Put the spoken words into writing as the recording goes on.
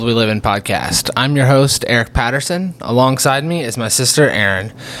We Live in podcast. I'm your host, Eric Patterson. Alongside me is my sister,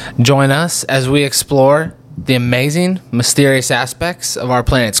 Erin. Join us as we explore the amazing, mysterious aspects of our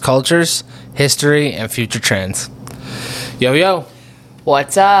planet's cultures, history, and future trends. Yo, yo.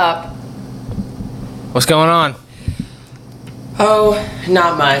 What's up? What's going on? Oh,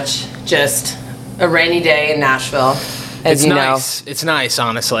 not much. Just a rainy day in Nashville, as you know. It's nice,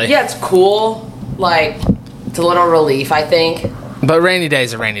 honestly. Yeah, it's cool. Like, it's a little relief, I think. But rainy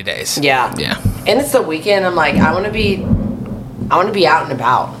days are rainy days. Yeah. Yeah. And it's the weekend. I'm like, I want to be out and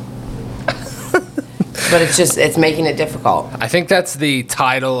about. But it's making it difficult. I think that's the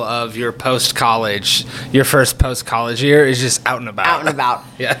title of your first post-college year is just out and about. Out and about.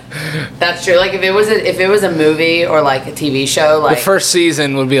 Yeah. That's true. Like, if it was a movie or like a TV show, like the first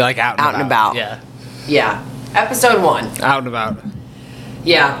season would be like out and about. Yeah. Yeah. Episode 1. Out and about.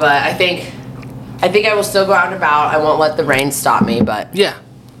 Yeah, but I think I will still go out and about. I won't let the rain stop me, but Yeah.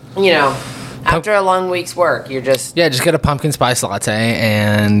 you know, after a long week's work, you're just just get a pumpkin spice latte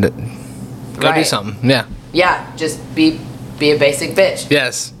and go do something. Yeah. Just be a basic bitch.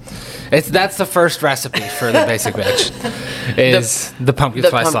 Yes. That's the first recipe for the basic bitch is the pumpkin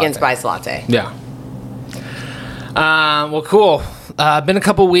spice latte. Yeah. Well, cool. Been a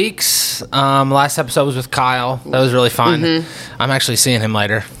couple weeks. Last episode was with Kyle. That was really fun. Mm-hmm. I'm actually seeing him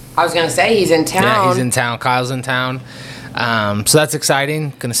later. I was going to say, he's in town. Yeah, he's in town. Kyle's in town. So that's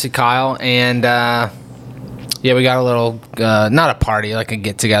exciting. Going to see Kyle. And, we got a little, not a party, like a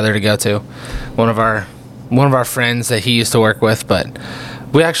get-together to go to. One of our friends that he used to work with. But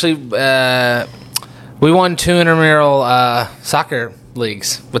we actually, we won 2 intramural soccer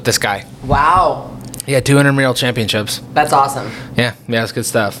leagues with this guy. Wow. Yeah, 2 intramural championships. That's awesome. Yeah, it's good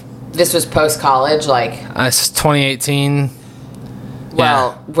stuff. This was post-college, like? It's 2018.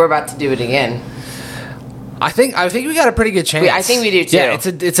 Well, we're about to do it again. I think we got a pretty good chance. I think we do too. Yeah,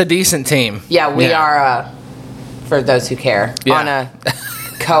 it's a decent team. Yeah, we are. For those who care, on a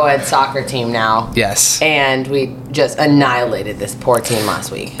co-ed soccer team now. Yes. And we just annihilated this poor team last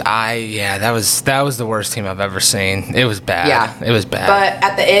week. That was the worst team I've ever seen. It was bad. Yeah, it was bad. But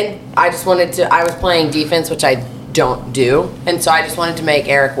at the end, I was playing defense, which I don't do, and so I just wanted to make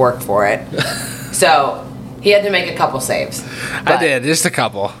Eric work for it. So he had to make a couple saves. I did, just a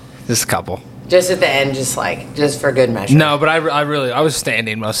couple. Just at the end, just for good measure. No, but I was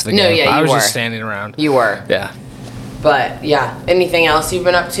standing most of the game. No, yeah, I was were. just standing around. You were. Yeah. But yeah, anything else you've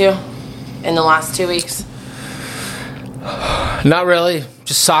been up to in the last 2 weeks? Not really.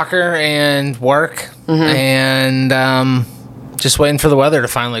 Just soccer and work, and just waiting for the weather to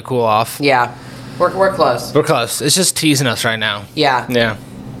finally cool off. Yeah, we're close. We're close. It's just teasing us right now. Yeah. Yeah.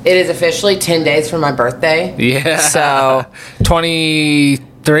 It is officially 10 days from my birthday. Yeah. So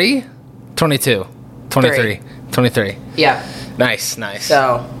 23? 22. 23. Yeah. Nice.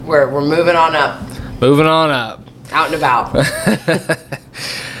 So we're moving on up. Moving on up. Out and about.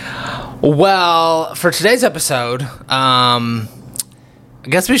 Well, for today's episode, I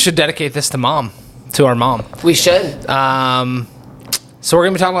guess we should dedicate this to our mom. We should. So we're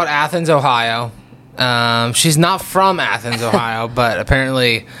going to be talking about Athens, Ohio. She's not from Athens, Ohio, but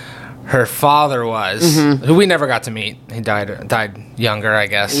apparently her father was, who we never got to meet. He died younger, I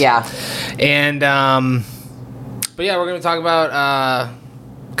guess. Yeah. And, but yeah, we're going to talk about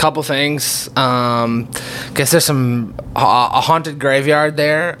a couple things. Guess there's a haunted graveyard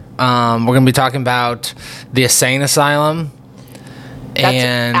there. We're going to be talking about the insane asylum.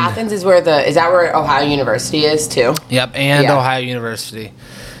 And Athens is is that where Ohio University is too? Yep, and Ohio University.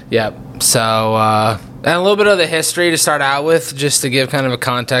 Yep. So, and a little bit of the history to start out with, just to give kind of a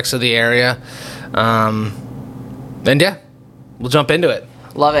context of the area. And yeah, we'll jump into it.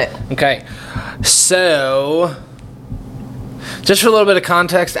 Love it. Okay. So, just for a little bit of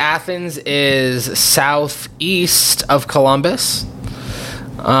context, Athens is southeast of Columbus.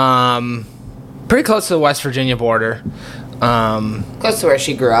 Pretty close to the West Virginia border. Close to where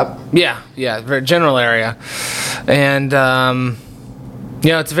she grew up. Yeah, very general area. And,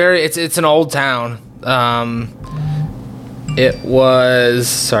 it's an old town. It was,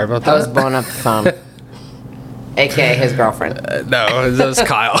 sorry about that. I was blowing up the phone. AKA his girlfriend. No, that was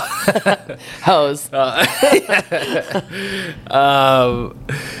Kyle. Hose.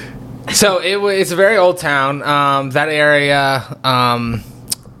 So it's a very old town. That area,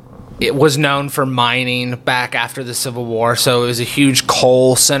 it was known for mining back after the Civil War. So it was a huge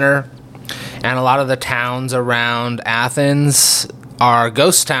coal center. And a lot of the towns around Athens are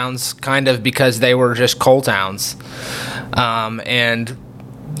ghost towns, kind of, because they were just coal towns. And,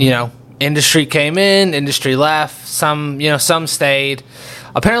 industry came in, industry left. Some stayed.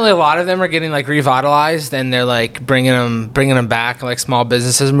 apparently a lot of them are getting like revitalized, and they're like bringing them back, like small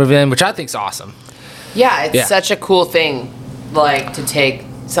businesses moving in, which I think is awesome. Yeah, it's such a cool thing, like to take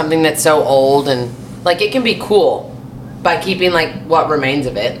something that's so old and like it can be cool by keeping like what remains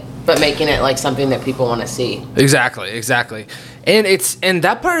of it, but making it like something that people want to see. Exactly. And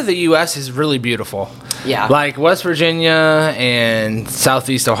that part of the U.S. is really beautiful. Yeah. Like West Virginia and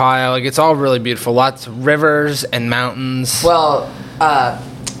Southeast Ohio, like it's all really beautiful. Lots of rivers and mountains. Well,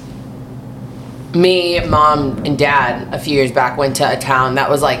 me, Mom, and Dad a few years back went to a town that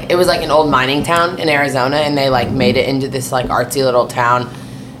was like, it was like an old mining town in Arizona, and they like made it into this like artsy little town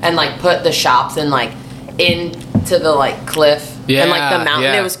and like put the shops in like into the like cliff and like the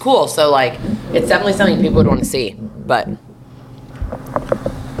mountain. It was cool. So like it's definitely something people would want to see. But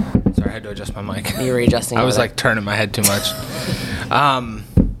sorry, I had to adjust my mic. You're readjusting. I was like turning my head too much. So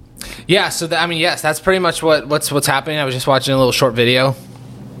yes, that's pretty much what's happening. I was just watching a little short video,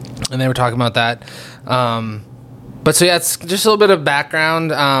 and they were talking about that. But so yeah, it's just a little bit of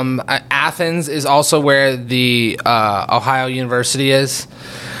background. Athens is also where the Ohio University is.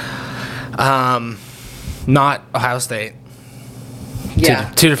 Not Ohio State.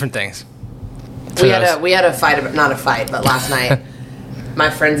 Yeah. Two different things. We had a fight, not a fight, but last night, my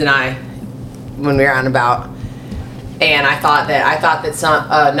friends and I, when we were out and about, and I thought that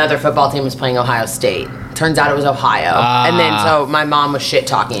another football team was playing Ohio State. Turns out it was Ohio, and then so my mom was shit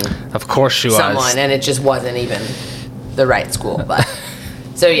talking. Of course she was. Someone, and it just wasn't even the right school. But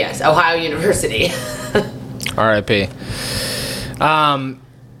so yes, Ohio University. R.I.P.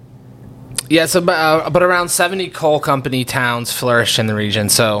 But around 70 coal company towns flourished in the region.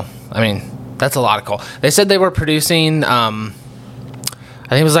 So, I mean, that's a lot of coal. They said they were producing, I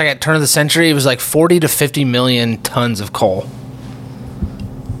think it was like at turn of the century, it was like 40 to 50 million tons of coal.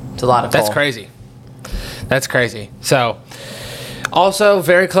 It's a lot of coal. That's crazy. So, also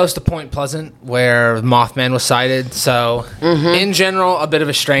very close to Point Pleasant, where Mothman was sighted. So, in general, a bit of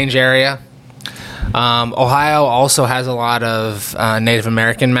a strange area. Ohio also has a lot of Native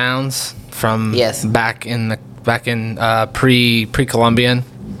American mounds from back in pre-Columbian.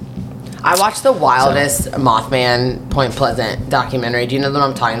 I watched the wildest Mothman Point Pleasant documentary. Do you know what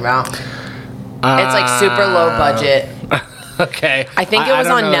I'm talking about? It's like super low budget. Okay. I think it was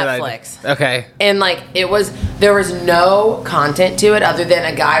on Netflix. Okay. And like there was no content to it other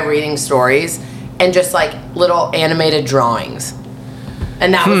than a guy reading stories and just like little animated drawings.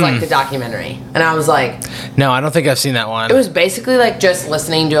 And that was like the documentary. And I was like, no, I don't think I've seen that one. It was basically like just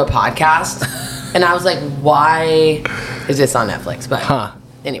listening to a podcast. And I was like, why is this on Netflix? But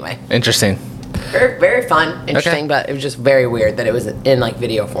anyway. Interesting. Very, very fun, interesting, but it was just very weird that it was in like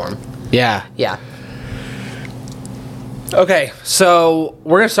video form. Yeah. Yeah. Okay, so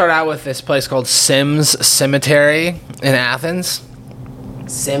we're going to start out with this place called Sims Cemetery in Athens.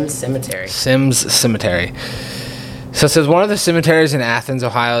 Sims Cemetery. So it says one of the cemeteries in Athens,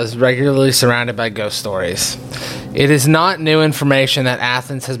 Ohio, is regularly surrounded by ghost stories. It is not new information that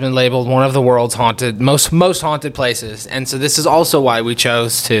Athens has been labeled one of the world's most haunted places, and so this is also why we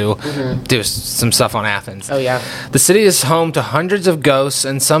chose to do some stuff on Athens. Oh yeah. The city is home to hundreds of ghosts,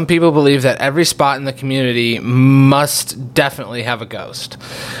 and some people believe that every spot in the community must definitely have a ghost.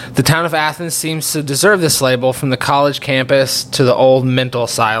 The town of Athens seems to deserve this label, from the college campus to the old mental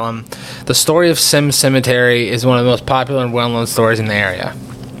asylum. The story of Sims Cemetery is one of the most popular and well-known stories in the area.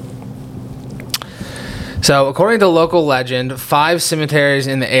 So, according to local legend, 5 cemeteries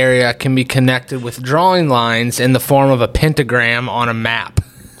in the area can be connected with drawing lines in the form of a pentagram on a map.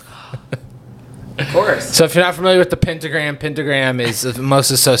 Of course. So, if you're not familiar with the pentagram is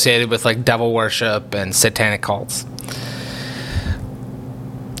most associated with like devil worship and satanic cults.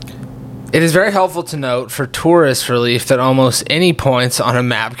 It is very helpful to note for tourist relief that almost any points on a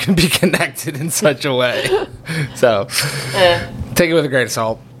map can be connected in such a way. So, take it with a grain of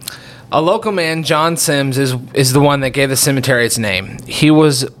salt. A local man, John Sims, is the one that gave the cemetery its name. He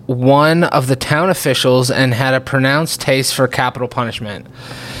was one of the town officials and had a pronounced taste for capital punishment.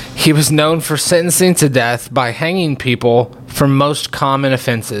 He was known for sentencing to death by hanging people for most common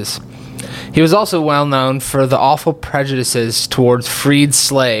offenses. He was also well known for the awful prejudices towards freed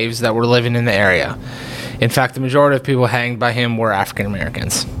slaves that were living in the area. In fact, the majority of people hanged by him were African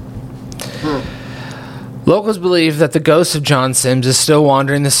Americans. Locals believe that the ghost of John Sims is still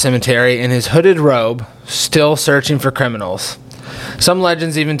wandering the cemetery in his hooded robe, still searching for criminals. Some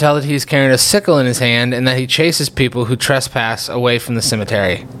legends even tell that he's carrying a sickle in his hand and that he chases people who trespass away from the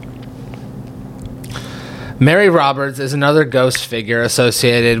cemetery. Mary Roberts is another ghost figure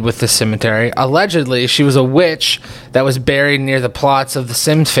associated with the cemetery. Allegedly, she was a witch that was buried near the plots of the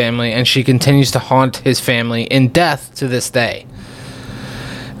Sims family, and she continues to haunt his family in death to this day.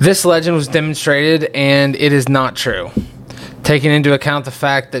 This legend was demonstrated, and it is not true, taking into account the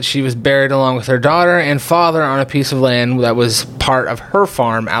fact that she was buried along with her daughter and father on a piece of land that was part of her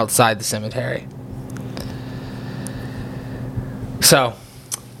farm outside the cemetery. So,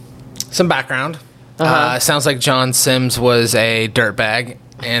 some background. Sounds like John Sims was a dirtbag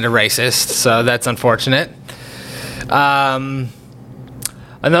and a racist, so that's unfortunate.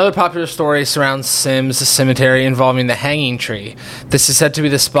 Another popular story surrounds Sims Cemetery involving the hanging tree. This is said to be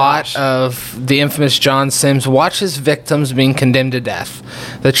the spot of the infamous John Sims watches victims being condemned to death.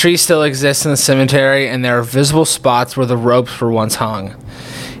 The tree still exists in the cemetery, and there are visible spots where the ropes were once hung.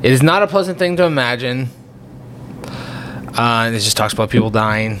 It is not a pleasant thing to imagine. And it just talks about people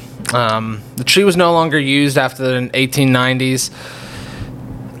dying. The tree was no longer used after the 1890s.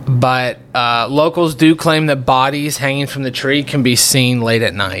 But locals do claim that bodies hanging from the tree can be seen late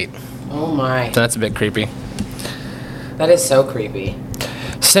at night. Oh my. So that's a bit creepy. That is so creepy.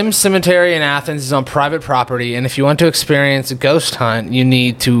 Sims Cemetery in Athens is on private property, and if you want to experience a ghost hunt, you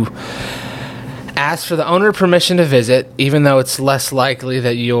need to ask for the owner permission to visit, even though it's less likely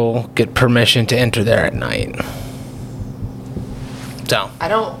that you'll get permission to enter there at night. So. I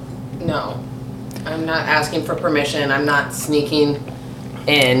don't know. I'm not asking for permission. I'm not sneaking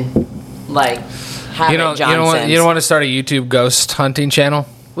in, like, having John Sims. You don't want to start a YouTube ghost hunting channel?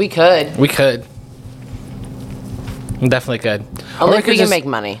 We could. We could. We definitely could. Only if we can make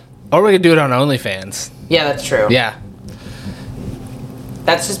money. Or we could do it on OnlyFans. Yeah, that's true. Yeah.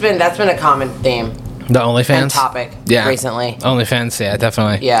 That's been a common theme. The OnlyFans? And topic. Yeah. Recently. OnlyFans, yeah,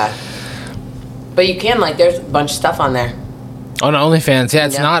 definitely. Yeah. But you can, like, there's a bunch of stuff on there. On OnlyFans, yeah,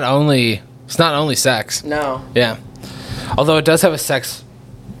 it's not only sex. No. Yeah. Although it does have a sex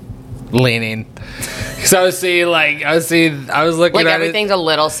leaning. Because I was looking like, at everything's a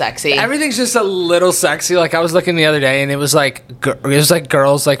little sexy. Everything's just a little sexy. Like, I was looking the other day, and it was like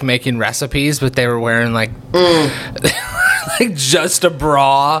girls like making recipes, but they were wearing like like just a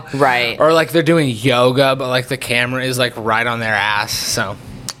bra, right? Or like they're doing yoga, but like the camera is like right on their ass. So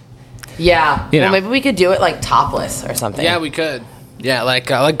yeah, well, maybe we could do it like topless or something. Yeah, we could. Yeah, like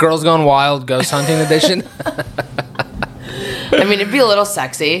Girls Gone Wild Ghost Hunting Edition. I mean, it'd be a little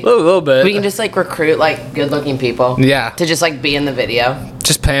sexy. A little bit. We can just, like, recruit, like, good-looking people. Yeah. To just, like, be in the video.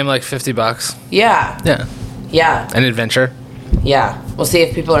 Just pay them, like, $50. Yeah. Yeah. Yeah. An adventure. Yeah. We'll see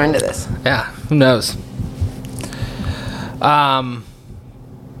if people are into this. Yeah. Who knows?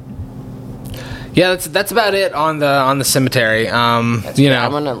 Yeah, that's about it on the cemetery. I'm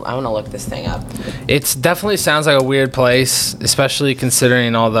gonna look this thing up. It definitely sounds like a weird place, especially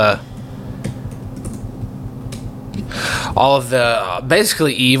considering all of the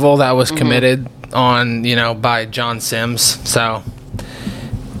basically evil that was committed on by John Sims. So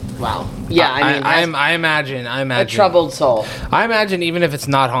wow. Yeah, I imagine a troubled soul. I imagine even if it's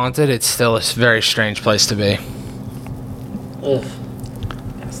not haunted, it's still a very strange place to be. Ugh.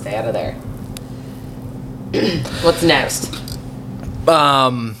 Gotta stay out of there. What's next?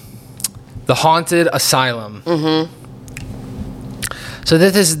 The Haunted Asylum. Mm-hmm. So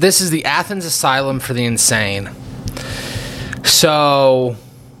this is the Athens Asylum for the Insane. So,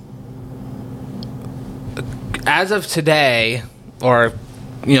 as of today, or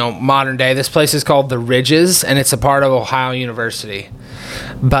modern day, this place is called the Ridges, and it's a part of Ohio University.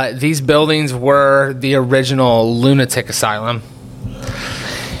 But these buildings were the original lunatic asylum.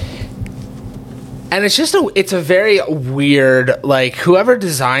 And it's a very weird, like, whoever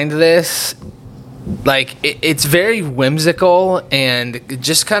designed this, like, it's very whimsical and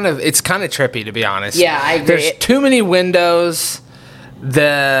just it's kind of trippy, to be honest. Yeah, I agree. There's too many windows.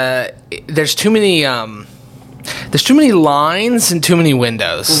 There's too many lines and too many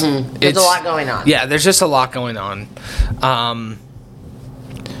windows. Mm-hmm. There's a lot going on. Yeah, there's just a lot going on.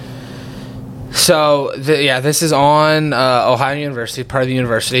 This is on Ohio University, part of the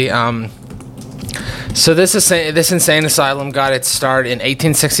university. So this insane asylum got its start in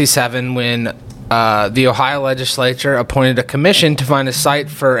 1867 when the Ohio legislature appointed a commission to find a site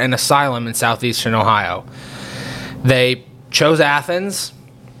for an asylum in southeastern Ohio. They chose Athens.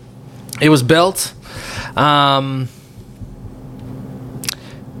 It was built.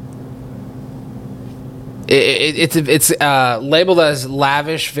 It's labeled as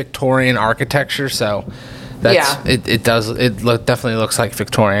lavish Victorian architecture, so it definitely looks like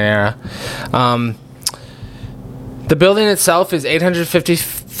Victorian era. The building itself is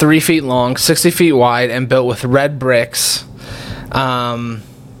 853 feet long, 60 feet wide, and built with red bricks.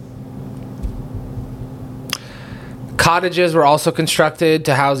 Cottages were also constructed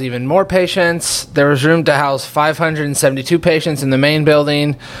to house even more patients. There was room to house 572 patients in the main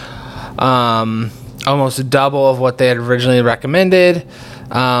building, almost double of what they had originally recommended.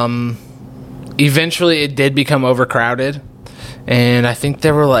 Eventually, it did become overcrowded, and I think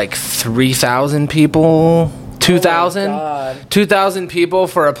there were like 3,000 people. 2,000 people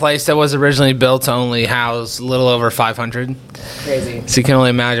for a place that was originally built to only house a little over 500. Crazy. So you can only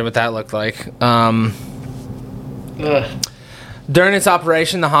imagine what that looked like. During its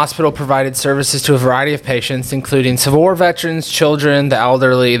operation, the hospital provided services to a variety of patients, including Civil War veterans, children, the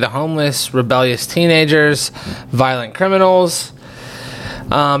elderly, the homeless, rebellious teenagers, violent criminals.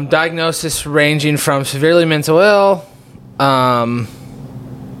 Diagnosis ranging from severely mental ill, from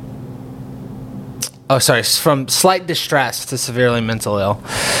slight distress to severely mental ill.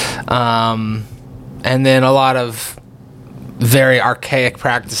 And then a lot of very archaic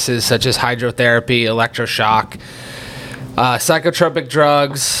practices such as hydrotherapy, electroshock, psychotropic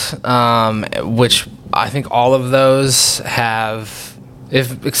drugs, which I think all of those have,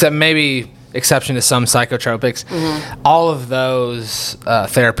 exception to some psychotropics, all of those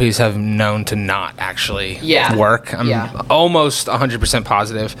therapies have known to not actually work. I'm almost 100%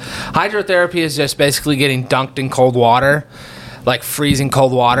 positive. Hydrotherapy is just basically getting dunked in cold water, like freezing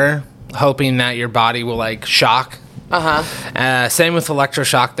cold water, hoping that your body will like shock. Same with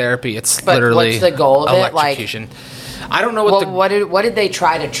electroshock therapy. It's literally what's the goal of electrocution. I don't know what did they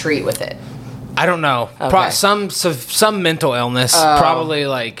try to treat with it? I don't know. Okay. Some mental illness, probably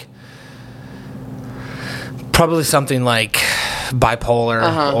something like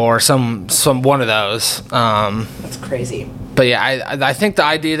bipolar or some one of those. That's crazy. But yeah, I think the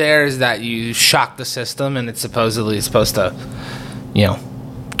idea there is that you shock the system, and it's supposedly supposed to,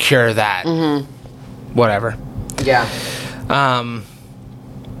 cure that. Whatever. Yeah.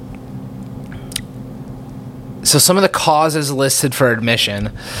 So some of the causes listed for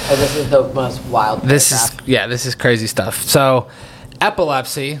admission. Oh, this is the most wild. This is crazy stuff. So,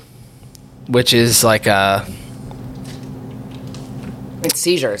 epilepsy, which is like it's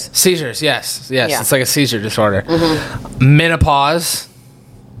seizures. Seizures, yes. Yeah. It's like a seizure disorder. Menopause,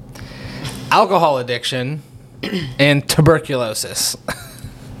 alcohol addiction, and tuberculosis.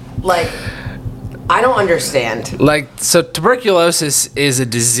 Like, I don't understand. So tuberculosis is a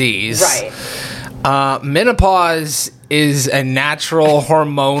disease. Right. Menopause is a natural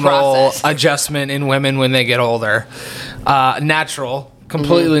hormonal adjustment in women when they get older. Natural,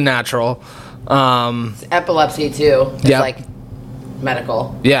 completely natural. It's epilepsy too. It's like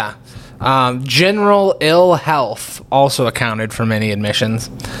medical. Yeah. General ill health also accounted for many admissions.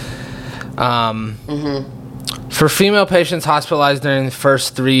 For female patients hospitalized during the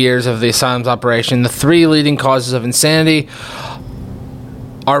first 3 years of the asylum's operation, the 3 leading causes of insanity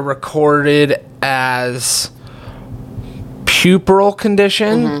are recorded as puerperal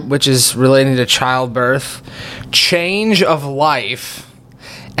condition, which is relating to childbirth, change of life,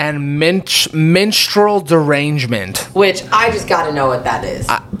 and menstrual derangement. Which I just got to know what that is.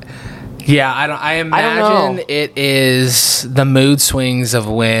 I imagine it is the mood swings of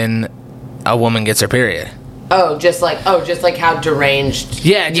when a woman gets her period. Just like how deranged.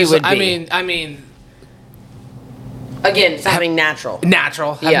 Yeah, you would be. I I mean. Again, something natural.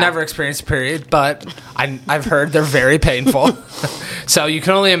 Natural. I've never experienced a period, but I've heard they're very painful. So you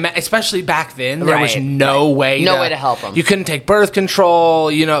can only imagine, especially back then, there was no way to help them. You couldn't take birth control,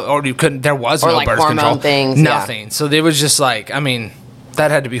 or you couldn't. There was no birth control. Things, nothing. So it was just like,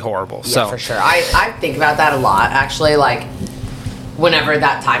 that had to be horrible. Yeah, for sure. I think about that a lot, actually. Like, whenever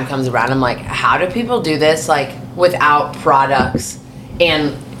that time comes around, I'm like, how do people do this, like, without products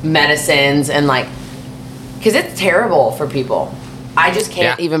and medicines and, like, because it's terrible for people. I just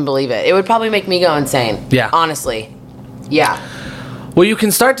can't even believe it. It would probably make me go insane. Yeah. Honestly. Yeah. Well, you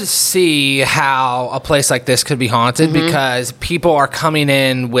can start to see how a place like this could be haunted because people are coming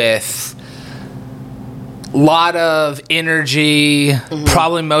in with a lot of energy,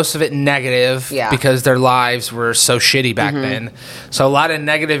 probably most of it negative because their lives were so shitty back then. So a lot of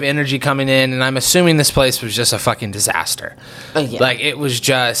negative energy coming in, and I'm assuming this place was just a fucking disaster. Like, it was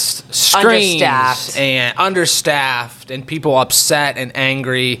just screams and understaffed and people upset and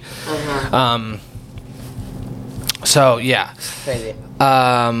angry. So, yeah. Crazy.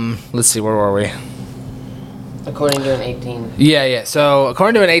 Let's see, where were we? According to an 18... Yeah. So,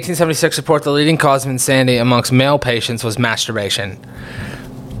 according to an 1876 report, the leading cause of insanity amongst male patients was masturbation.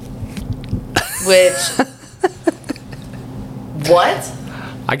 Which... What?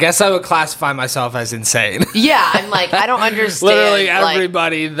 I guess I would classify myself as insane. Yeah, I'm like, I don't understand. Literally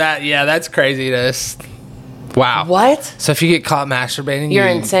everybody that's craziness. Wow. What? So if you get caught masturbating, you're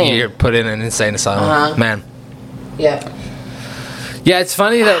insane. You're put in an insane asylum. Man. Yeah. Yeah, it's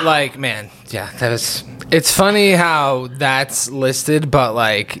funny that, like, it's funny how that's listed, but,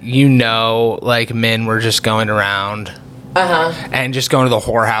 like, men were just going around and just going to the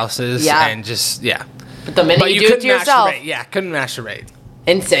whorehouses and just But the minute you do it to yourself, couldn't masturbate.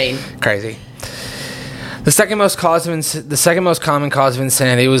 Insane, crazy. The second most common cause of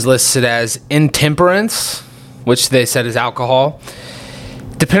insanity was listed as intemperance, which they said is alcohol.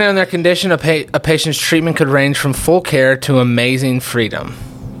 Depending on their condition, a patient's treatment could range from full care to amazing freedom.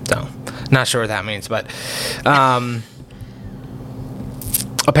 So, not sure what that means, but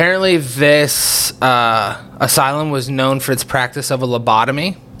apparently this asylum was known for its practice of a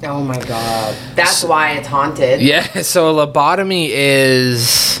lobotomy. Oh my God. That's why it's haunted. Yeah, so a lobotomy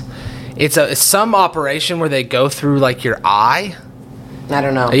is... It's some operation where they go through, like, your eye. I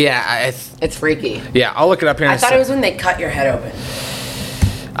don't know. Yeah. It's freaky. Yeah, I'll look it up here in I thought it was when they cut your head open.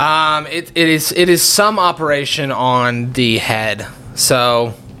 It is some operation on the head.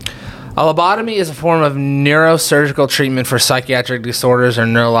 So, a lobotomy is a form of neurosurgical treatment for psychiatric disorders or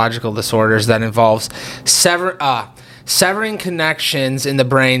neurological disorders that involves severing connections in the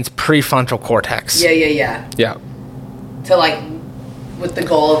brain's prefrontal cortex. Yeah. Yeah. To, like, with the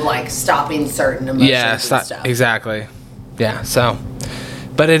goal of, like, stopping certain emotions and stuff. Exactly. Yeah, so...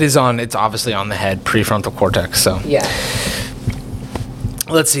 But it's obviously on the head, prefrontal cortex, so... Yeah.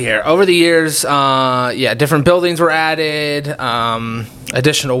 Let's see here. Over the years, different buildings were added,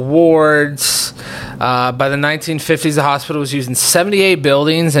 additional wards. By the 1950s, the hospital was using 78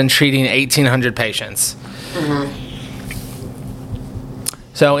 buildings and treating 1,800 patients. Mm-hmm.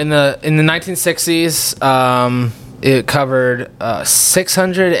 So in the 1960s, it covered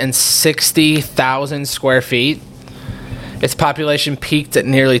 660,000 square feet. Its population peaked at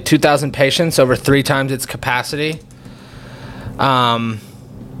nearly 2,000 patients, over 3 times its capacity.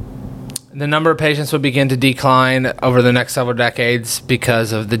 The number of patients would begin to decline over the next several decades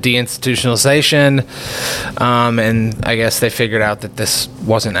because of the deinstitutionalization, and I guess they figured out that this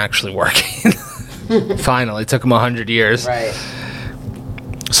wasn't actually working. Finally, it took them 100 years. Right.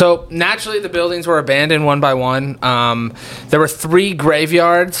 So naturally, the buildings were abandoned one by one. There were 3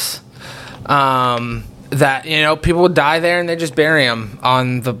 graveyards that people would die there, and they just bury them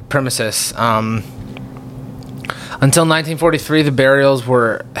on the premises. Until 1943, the burials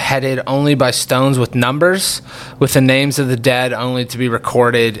were headed only by stones with numbers, with the names of the dead only to be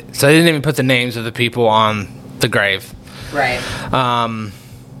recorded. So they didn't even put the names of the people on the grave. Right.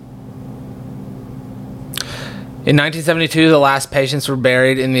 In 1972, the last patients were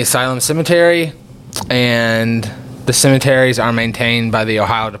buried in the asylum cemetery, and the cemeteries are maintained by the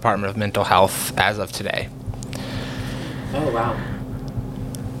Ohio Department of Mental Health as of today. Oh,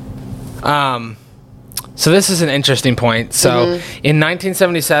 wow. So this is an interesting point. So in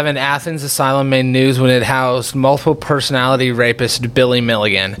 1977, Athens Asylum made news when it housed multiple personality rapist Billy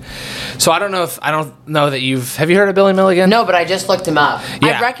Milligan. So I don't know that have you heard of Billy Milligan? No, but I just looked him up.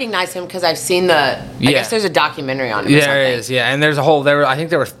 Yeah. I recognize him because I've seen I guess there's a documentary on him. Yeah, there is. Yeah, and there's I think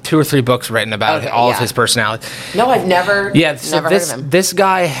there were 2 or 3 books written about all of his personality. No, I've never. Yeah, so never heard of him. This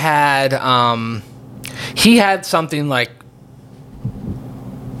guy had he had something like.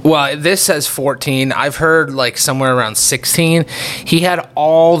 Well, this says 14. I've heard like somewhere around 16. He had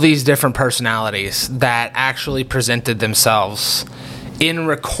all these different personalities that actually presented themselves in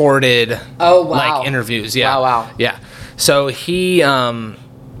recorded like interviews. Yeah. Wow. Yeah. So he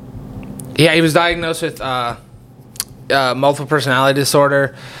he was diagnosed with multiple personality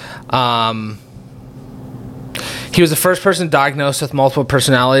disorder. He was the first person diagnosed with multiple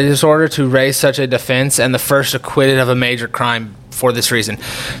personality disorder to raise such a defense and the first acquitted of a major crime for this reason.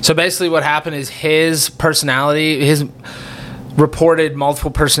 So basically what happened is his reported multiple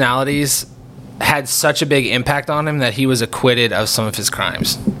personalities had such a big impact on him that he was acquitted of some of his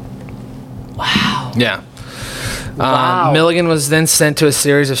crimes. Wow. Yeah. Wow. Milligan was then sent to a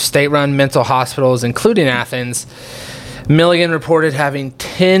series of state-run mental hospitals, including Athens. Milligan reported having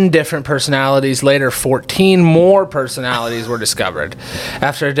 10 different personalities. Later, 14 more personalities were discovered.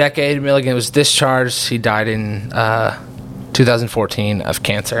 After a decade, Milligan was discharged. He died in 2014 of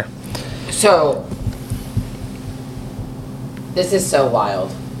cancer. So, this is so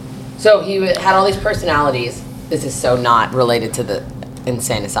wild. So, he had all these personalities. This is so not related to the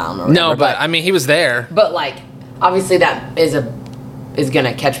insane asylum or whatever. No, but I mean, he was there. But, like, obviously that is going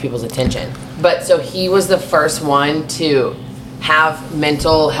to catch people's attention. But so he was the first one to have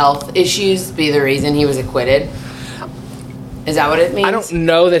mental health issues be the reason he was acquitted? Is that what it means? I don't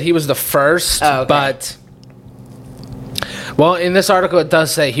know that he was the first, but... Well, in this article, it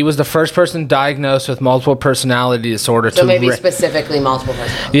does say he was the first person diagnosed with multiple personality disorder. So maybe specifically multiple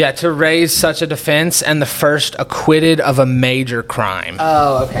personality. Yeah, to raise such a defense and the first acquitted of a major crime.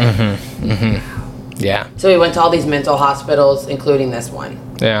 Oh, okay. Mm-hmm. Mm-hmm. Yeah. So he went to all these mental hospitals, including this one.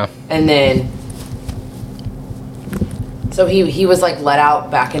 Yeah. And then So he was like let out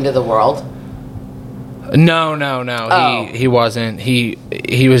back into the world? No. Oh. He wasn't. He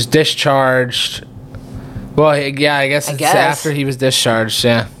was discharged. Well, yeah, I guess it's after he was discharged.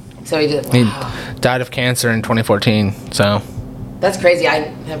 Yeah. So he did. Wow. He died of cancer in 2014. So. That's crazy. I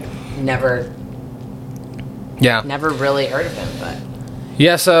have never. Yeah. Never really heard of him, but.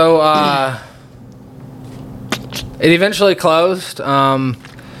 Yeah. So it eventually closed. In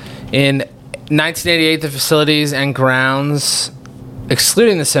 1988, the facilities and grounds,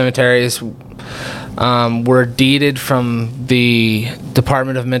 excluding the cemeteries, were deeded from the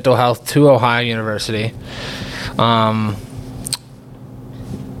Department of Mental Health to Ohio University.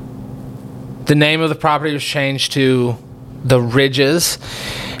 The name of the property was changed to The Ridges,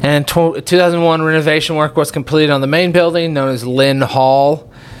 and 2001 renovation work was completed on the main building, known as Lynn Hall.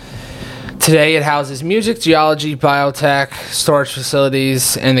 Today it houses music, geology, biotech, storage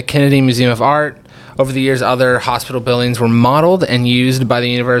facilities, and the Kennedy Museum of Art. Over the years, other hospital buildings were modeled and used by the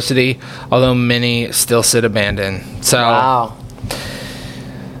university, although many still sit abandoned. So, wow.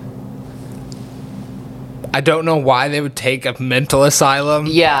 I don't know why they would take a mental asylum.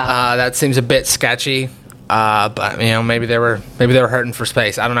 Yeah, that seems a bit sketchy. But maybe they were hurting for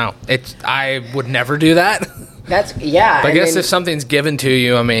space. I don't know. I would never do that. That's yeah. But I guess if something's given to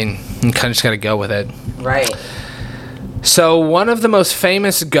you, I mean, you kind of just got to go with it. Right. So one of the most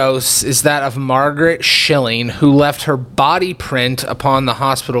famous ghosts is that of Margaret Schilling, who left her body print upon the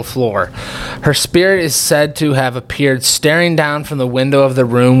hospital floor. Her spirit is said to have appeared staring down from the window of the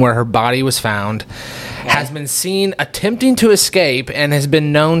room where her body was found, has been seen attempting to escape, and has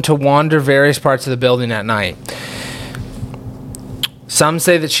been known to wander various parts of the building at night. Some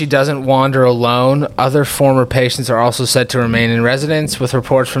say that she doesn't wander alone. Other former patients are also said to remain in residence, with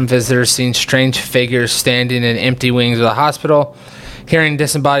reports from visitors seeing strange figures standing in empty wings of the hospital, hearing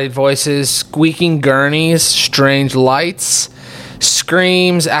disembodied voices, squeaking gurneys, strange lights,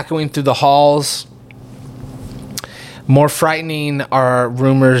 screams echoing through the halls. More frightening are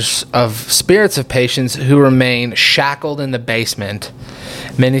rumors of spirits of patients who remain shackled in the basement.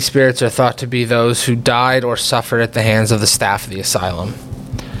 Many spirits are thought to be those who died or suffered at the hands of the staff of the asylum.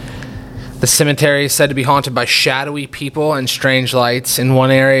 The cemetery is said to be haunted by shadowy people and strange lights. In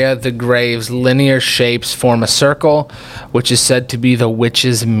one area, the grave's linear shapes form a circle, which is said to be the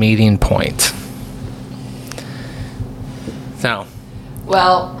witches' meeting point. So,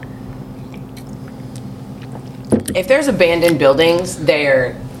 well, if there's abandoned buildings,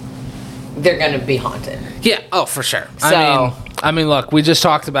 they're going to be haunted. Yeah, oh, for sure. So, I mean, look, we just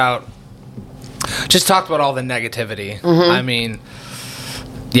talked about all the negativity. Mm-hmm. I mean,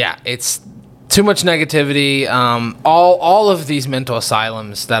 yeah, it's too much negativity. All of these mental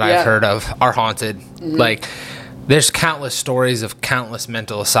asylums that I've heard of are haunted. Mm-hmm. Like, there's countless stories of countless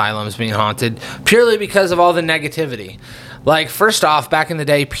mental asylums being haunted purely because of all the negativity. Like, first off, back in the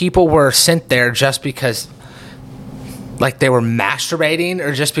day, people were sent there just because, like, they were masturbating,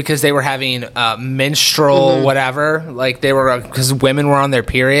 or just because they were having menstrual whatever. Like, they were, because women were on their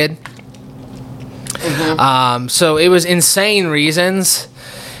period. Mm-hmm. So it was insane reasons.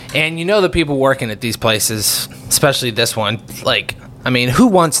 And the people working at these places, especially this one, like, I mean, who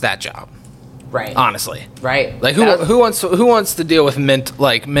wants that job? Right. Honestly. Right. Like, who wants to deal with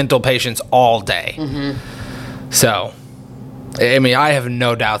mental patients all day? Mm-hmm. So, I mean, I have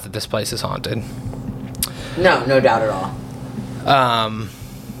no doubt that this place is haunted. No doubt at all.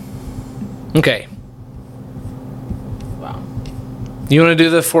 Okay. Wow. You want to do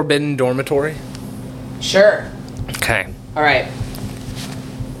the Forbidden Dormitory? Sure. Okay. All right.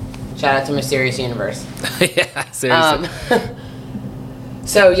 Shout out to Mysterious Universe. Yeah, seriously.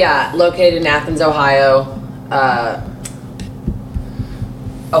 So, yeah, located in Athens, Ohio.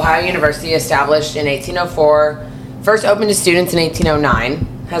 Ohio University, established in 1804. First opened to students in 1809.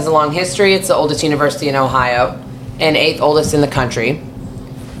 Has a long history. It's the oldest university in Ohio and 8th oldest in the country.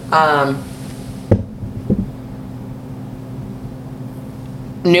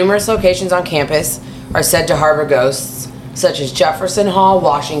 Numerous locations on campus are said to harbor ghosts, such as Jefferson Hall,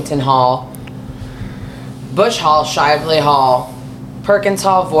 Washington Hall, Bush Hall, Shively Hall, Perkins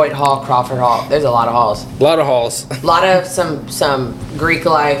Hall, Voight Hall, Crawford Hall. There's a lot of halls. A lot of halls. A lot of some Greek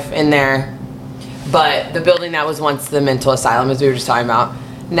life in there. But the building that was once the mental asylum, as we were just talking about,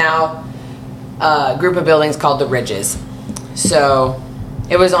 now a group of buildings called the Ridges. So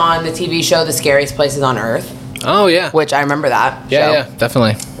it was on the TV show The Scariest Places on Earth. Oh, yeah. Which I remember that show. Yeah,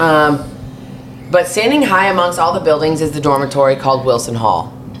 definitely. But standing high amongst all the buildings is the dormitory called Wilson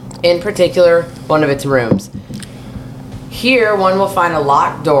Hall. In particular, one of its rooms. Here, one will find a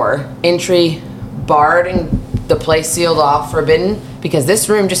locked door, entry barred and the place sealed off, forbidden, because this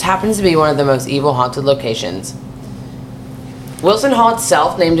room just happens to be one of the most evil haunted locations. Wilson Hall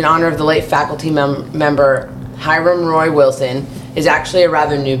itself, named in honor of the late faculty member Hiram Roy Wilson, is actually a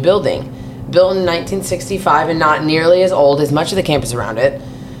rather new building. Built in 1965 and not nearly as old as much of the campus around it,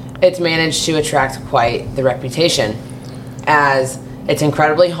 it's managed to attract quite the reputation, as it's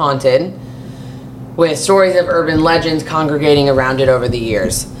incredibly haunted, with stories of urban legends congregating around it over the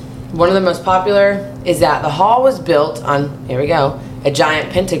years. One of the most popular is that the hall was built on, here we go, a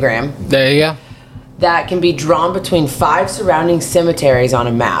giant pentagram. There you go. That can be drawn between 5 surrounding cemeteries on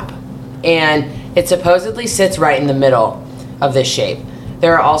a map. And it supposedly sits right in the middle of this shape.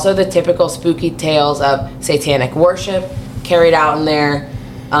 There are also the typical spooky tales of satanic worship carried out in there,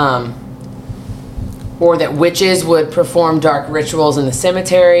 or that witches would perform dark rituals in the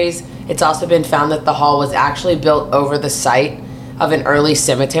cemeteries. It's also been found that the hall was actually built over the site of an early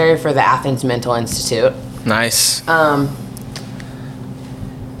cemetery for the Athens Mental Institute. Nice.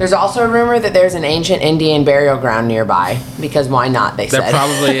 There's also a rumor that there's an ancient Indian burial ground nearby, because why not, they said. There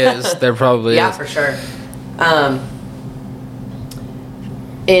probably is. There probably yeah, is. for sure.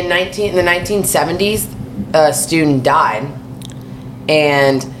 In the 1970s, a student died,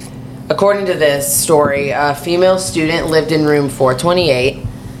 and according to this story, a female student lived in room 428,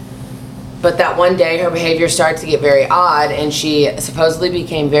 but that one day her behavior started to get very odd, and she supposedly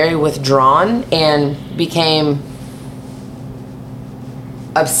became very withdrawn and became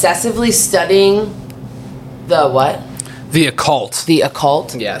obsessively studying the what? The occult. The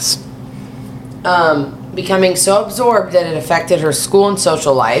occult. Yes. Becoming so absorbed that it affected her school and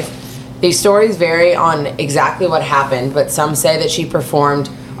social life. These stories vary on exactly what happened, but some say that she performed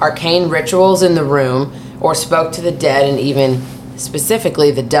arcane rituals in the room or spoke to the dead and even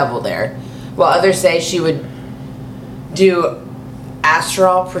specifically the devil there, while others say she would do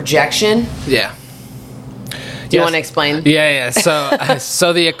astral projection. Yeah. Do you want to explain? Yeah.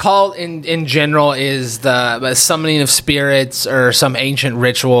 So the occult in general is the summoning of spirits or some ancient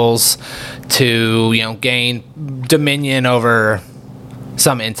rituals to gain dominion over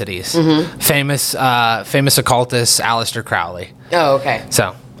some entities. Mm-hmm. Famous occultist Aleister Crowley. Oh, okay.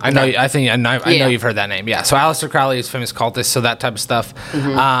 So I know. Okay. I know you've heard that name. Yeah. So Aleister Crowley is famous occultist. So that type of stuff.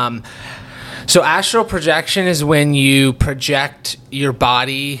 Mm-hmm. So astral projection is when you project your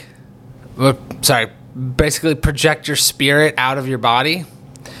body. Basically project your spirit out of your body,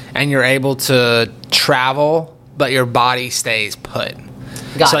 and you're able to travel, but your body stays put.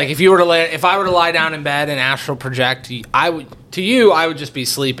 So like if I were to lie down in bed and astral project, I would just be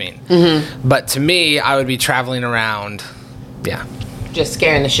sleeping. Mm-hmm. But to me, I would be traveling around. Yeah. Just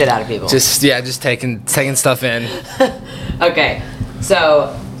scaring the shit out of people. Just taking stuff in. Okay.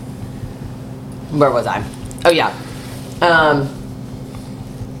 So where was I? Oh yeah.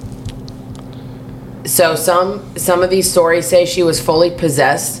 So some of these stories say she was fully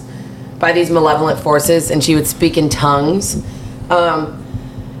possessed by these malevolent forces, and she would speak in tongues.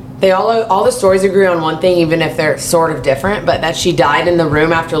 They all the stories agree on one thing, even if they're sort of different, but that she died in the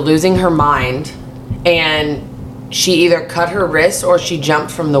room after losing her mind, and she either cut her wrists or she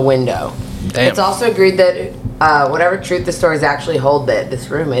jumped from the window. Damn. It's also agreed that whatever truth the stories actually hold, that this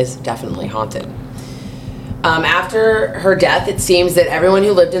room is definitely haunted. After her death, it seems that everyone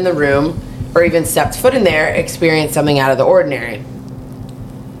who lived in the room or even stepped foot in there experienced something out of the ordinary.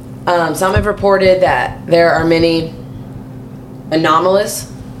 Some have reported that there are many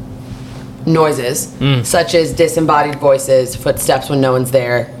anomalous noises, such as disembodied voices, footsteps when no one's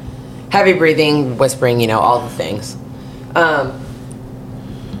there, heavy breathing, whispering, all the things.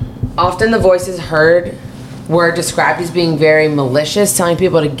 Often the voices heard were described as being very malicious, telling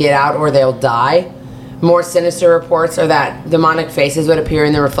people to get out or they'll die. More sinister reports are that demonic faces would appear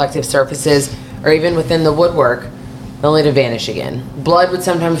in the reflective surfaces or even within the woodwork, only to vanish again. Blood would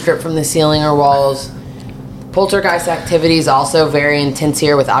sometimes drip from the ceiling or walls. Poltergeist activity is also very intense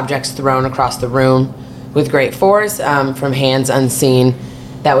here, with objects thrown across the room with great force from hands unseen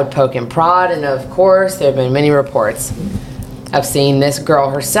that would poke and prod. And of course, there have been many reports of seeing this girl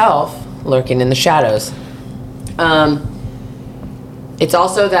herself lurking in the shadows. It's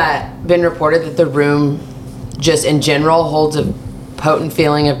also been reported that the room just in general holds a potent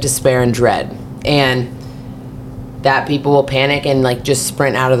feeling of despair and dread, and that people will panic and just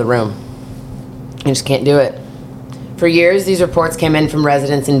sprint out of the room. You just can't do it. For years, these reports came in from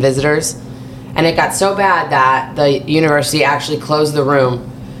residents and visitors, and it got so bad that the university actually closed the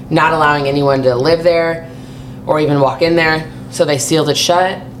room, not allowing anyone to live there or even walk in there. So they sealed it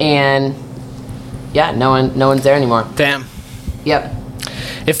shut, and yeah, no one's there anymore. Damn. Yep.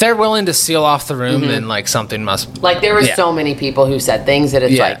 If they're willing to seal off the room, then something must. There were so many people who said things that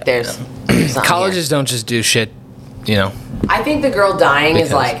it's there's something colleges here. Don't just do shit, I think the girl dying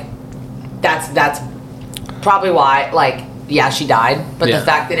is that's probably why yeah, she died, but Yeah. the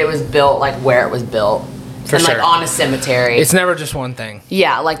fact that it was built like where it was built For and sure. like on a cemetery. It's never just one thing.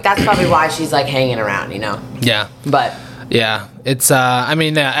 Yeah, like that's probably why she's like hanging around, you know. Yeah. But Yeah. It's I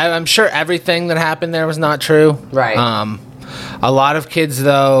mean, I'm sure everything that happened there was not true. Right. A lot of kids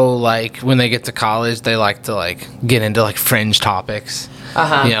though, like when they get to college, they like to like get into like fringe topics.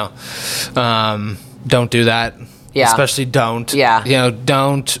 You know. Don't do that. Yeah. Especially don't. Yeah. You know,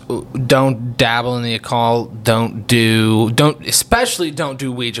 don't dabble in the occult. Especially don't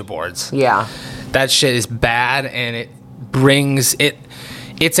do Ouija boards. yeah. That shit is bad, and it brings it.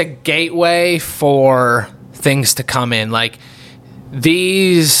 It's a gateway for things to come in, like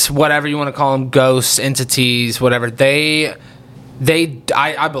these, whatever you want to call them, ghosts, entities, whatever. I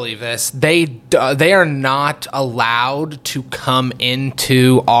believe this. They are not allowed to come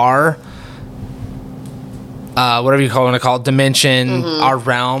into our whatever you want to call it, dimension, our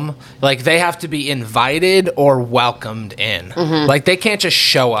realm. Like they have to be invited or welcomed in. Like they can't just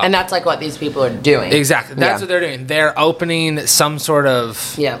show up. And that's like what these people are doing. Exactly. That's what they're doing. They're opening some sort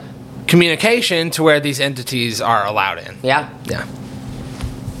of communication to where these entities are allowed in. Yeah. Yeah.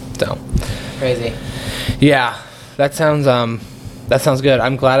 So. Crazy. Yeah. That sounds good.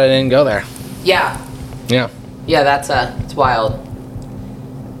 I'm glad I didn't go there. Yeah. Yeah. Yeah, that's it's wild.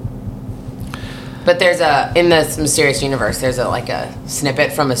 But there's in this mysterious universe, there's a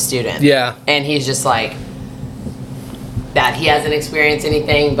snippet from a student. Yeah. And he's just like, that he hasn't experienced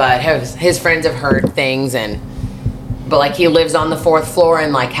anything, but his friends have heard things, but like he lives on the 4th floor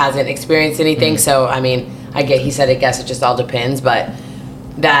and like hasn't experienced anything. So, I mean, I guess it just all depends, but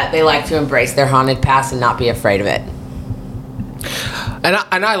that they like to embrace their haunted past and not be afraid of it. And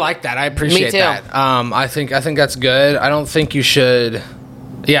I like that. I appreciate Me too. that. I think that's good. I don't think you should.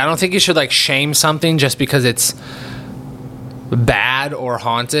 Yeah, I don't think you should like shame something just because it's bad or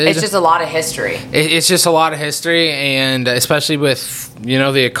haunted. It's just a lot of history. It's just a lot of history, and especially with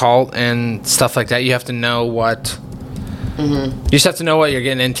the occult and stuff like that, you have to know what. You just have to know what you're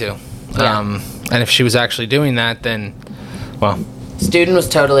getting into. Yeah. And if she was actually doing that, then, well, Student was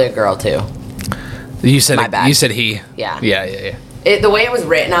totally a girl too. you said My bad. You said he. Yeah. Yeah. The way it was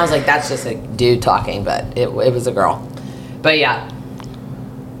written, I was like, that's just a dude talking, but it was a girl. But yeah,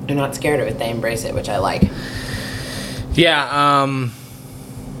 they're not scared of it. They embrace it, which I like. Yeah.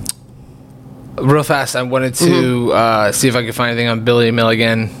 Real fast, I wanted to see if I could find anything on Billy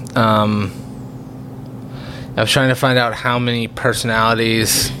Milligan. I was trying to find out how many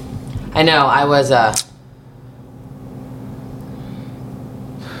personalities. I know. I was.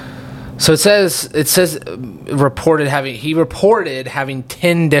 So it says reported having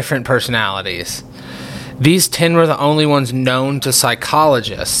 10 different personalities. These 10 were the only ones known to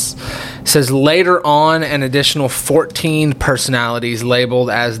psychologists. It says later on, an additional 14 personalities labeled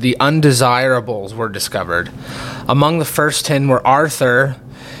as the undesirables were discovered. Among the first 10 were Arthur,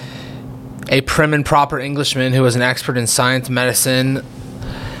 a prim and proper Englishman who was an expert in science, medicine;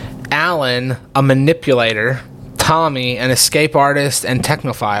 Alan, a manipulator; Tommy, an escape artist and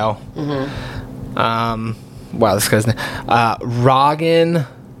technophile. Wow, this guy's name. Rogan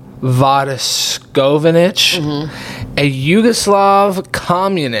Vodoskovich, a Yugoslav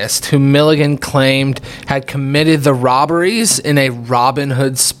communist who Milligan claimed had committed the robberies in a Robin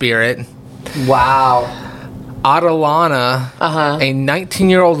Hood spirit. Wow. Adelana, a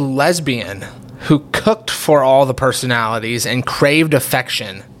 19-year-old lesbian who cooked for all the personalities and craved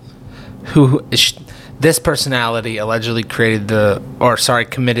affection. This personality allegedly committed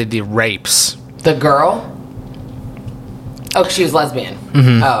the rapes. The girl? Oh, she was lesbian.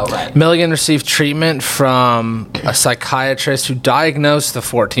 Oh, right. Milligan received treatment from a psychiatrist who diagnosed the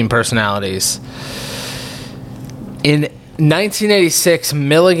 14 personalities. In 1986,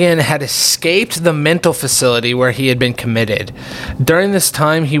 Milligan had escaped the mental facility where he had been committed. During this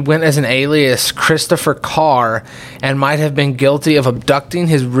time, he went as an alias Christopher Carr and might have been guilty of abducting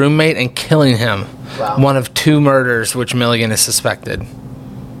his roommate and killing him. Wow. One of 2 murders which Milligan is suspected.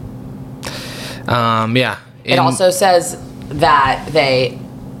 It also says that they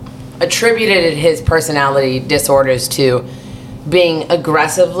attributed his personality disorders to being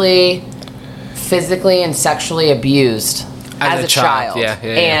aggressively, physically, and sexually abused as a child. Yeah.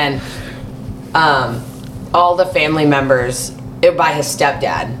 And all the family members, by his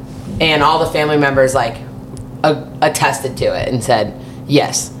stepdad, and all the family members attested to it and said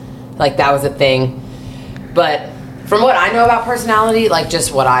yes, like that was a thing. But from what I know about personality, like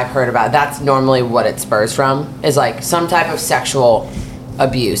just what I've heard about, that's normally what it spurs from, is like some type of sexual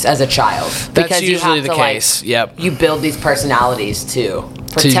abuse as a child. That's usually the case. Yep. You build these personalities to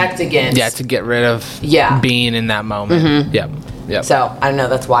protect against. Yeah, to get rid of being in that moment. Yep. So, I don't know,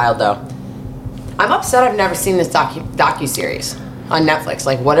 that's wild though. I'm upset I've never seen this docu-series on Netflix.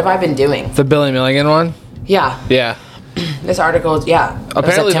 Like, what have I been doing? The Billy Milligan one? Yeah. Yeah. This article,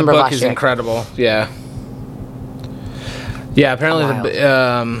 Apparently the book is incredible. Yeah. Yeah, apparently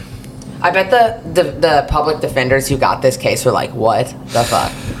I bet the public defenders who got this case were like, what the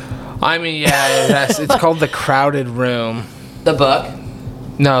fuck? I mean, yeah, it's called The Crowded Room. The book?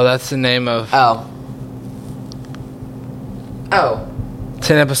 No, that's the name of... Oh.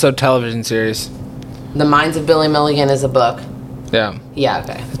 10-episode television series. The Minds of Billy Milligan is a book. Yeah. Yeah,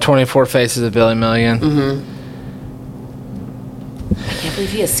 okay. The 24 Faces of Billy Milligan. Mm-hmm. I can't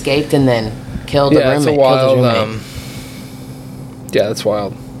believe he escaped and then killed the roommate. It's a wild, yeah, that's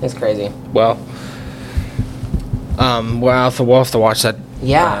wild. It's crazy. Well, we'll have to watch that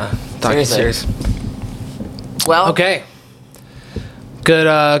docu-series. Well, okay. Good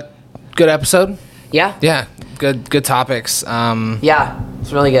episode. Yeah. Yeah, good topics. Yeah,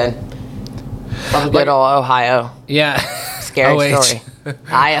 it's really good. Love a good old Ohio. Yeah. Scary story.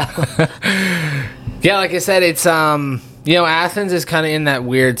 Ohio. Yeah, like I said, it's Athens is kind of in that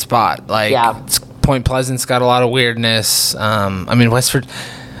weird spot. Like, Point Pleasant's got a lot of weirdness. I mean, West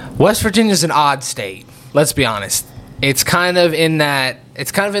Virginia's an odd state. Let's be honest. It's kind of in that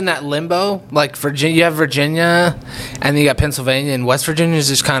limbo. Like Virginia, you have Virginia, and then you got Pennsylvania, and West Virginia's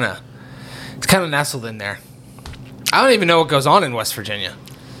just kind of nestled in there. I don't even know what goes on in West Virginia.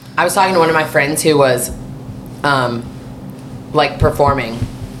 I was talking to one of my friends who was, performing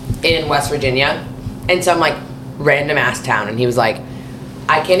in West Virginia, in some random ass town, and he was like,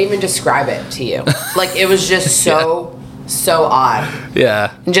 I can't even describe it to you. Like, it was just so odd.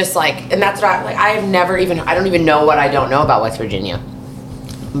 Yeah. And just and that's what I don't even know what I don't know about West Virginia.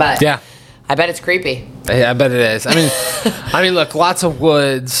 But yeah, I bet it's creepy. Yeah, I bet it is. I mean, look, lots of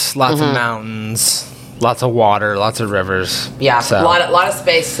woods, lots of mountains, lots of water, lots of rivers. Yeah, so. a lot of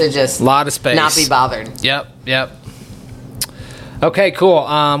space to just not be bothered. Yep. Okay, cool.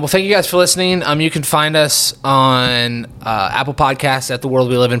 Well, thank you guys for listening. You can find us on Apple Podcasts at The World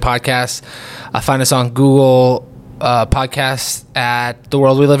We Live In Podcast. Find us on Google Podcasts at The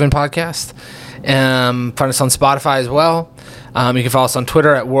World We Live In Podcast. Find us on Spotify as well. You can follow us on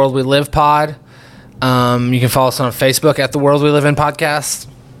Twitter at World We Live Pod. You can follow us on Facebook at The World We Live In Podcast.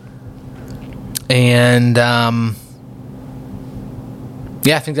 And I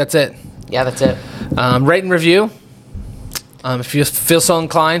think that's it. Yeah, that's it. Rate and review. If you feel so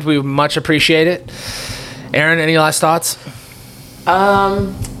inclined, we would much appreciate it. Aaron, any last thoughts?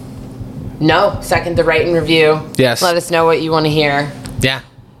 No. Second the rate and review. Yes. Let us know what you want to hear. Yeah.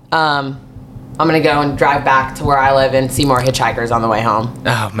 I'm going to go and drive back to where I live and see more hitchhikers on the way home.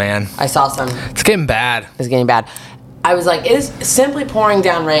 Oh, man. I saw some. It's getting bad. It's getting bad. I was like, it is simply pouring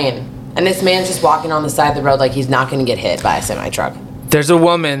down rain. And this man's just walking on the side of the road like he's not going to get hit by a semi-truck. There's a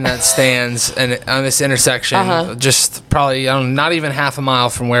woman that stands on this intersection, just probably not even half a mile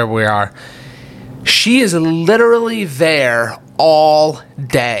from where we are. She is literally there all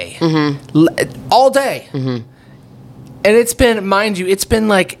day. Mm-hmm. All day. Mm-hmm. And it's been, mind you, it's been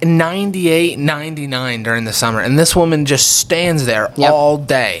 98, 99 during the summer. And this woman just stands there all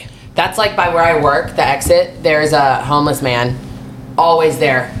day. That's by where I work, the exit. There's a homeless man always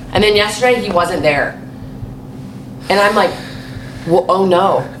there. And then yesterday, he wasn't there. And I'm like... Well, oh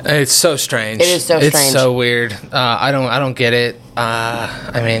no! It's so strange. It is so strange. It's so weird. I don't get it.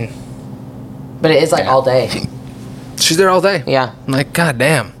 but it is all day. She's there all day. Yeah. I'm like, God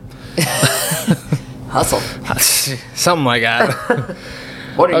damn. Hustle. Something like that.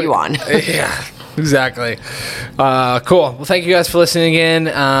 What are you on? Yeah, exactly. Cool. Well, thank you guys for listening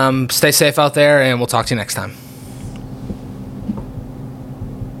again. Stay safe out there, and we'll talk to you next time.